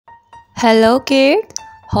Hello kids,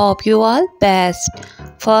 hope you all best.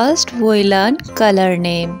 First we learn color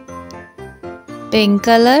name. Pink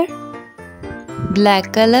color,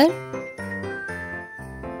 black color,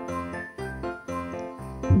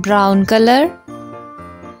 brown color,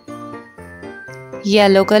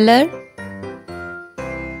 yellow color,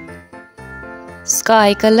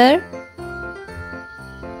 sky color,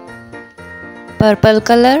 purple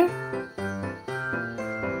color,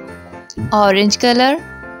 orange color,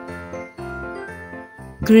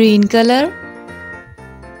 green color,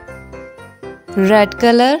 red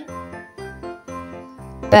color,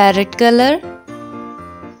 parrot color.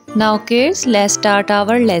 Now kids, let's start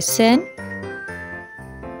our lesson.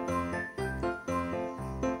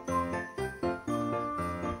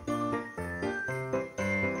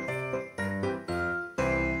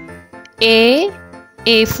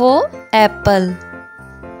 A for apple.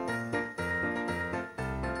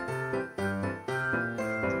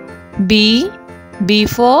 B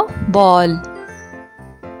for ball.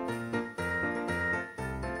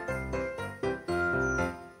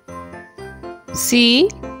 C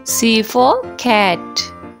for cat.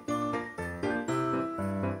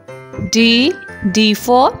 D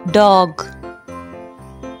for dog.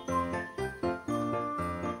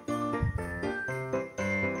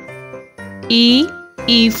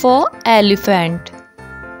 E for elephant.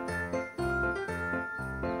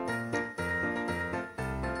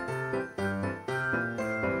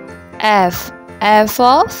 F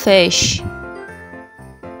for fish.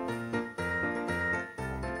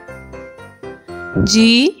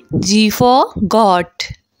 G for goat.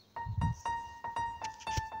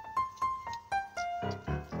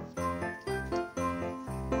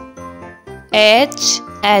 H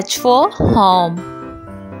for home.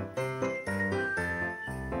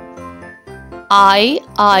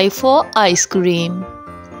 I for ice cream.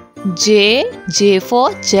 J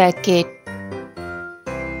for jacket.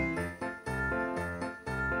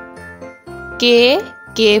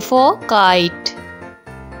 K for kite.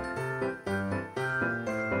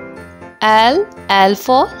 L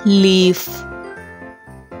for leaf.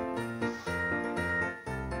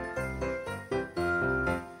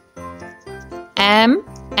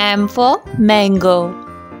 M for mango.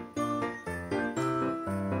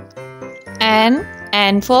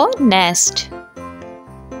 N for nest.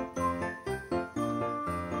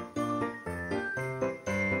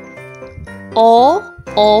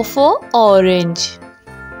 O for orange.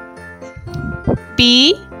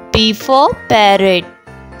 P for parrot.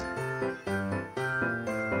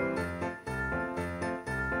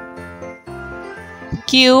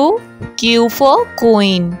 Q for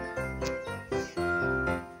queen.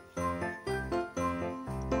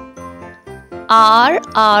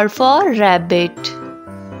 R for rabbit.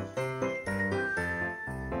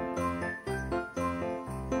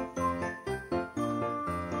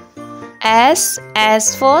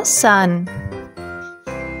 S for sun.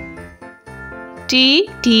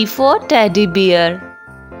 T for teddy bear.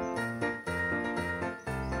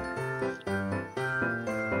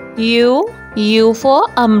 U for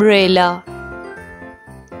umbrella.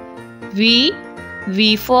 V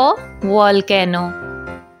for volcano.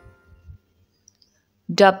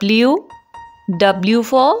 W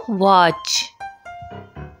for watch.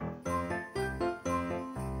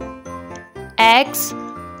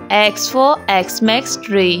 X for Xmas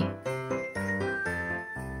tree.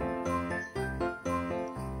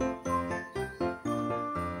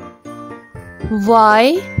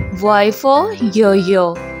 Y for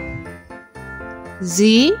yo-yo.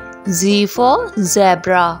 Z for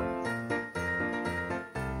zebra.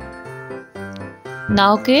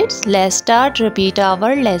 Now kids, let's start repeat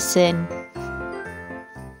our lesson.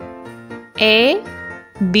 A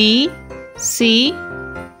B C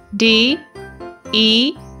D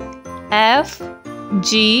E F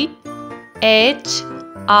G H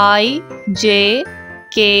I J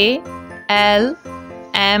K L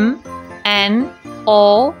M N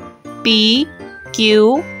O P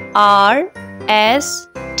Q R S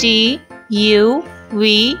T U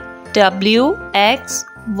V W X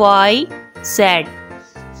Y Z.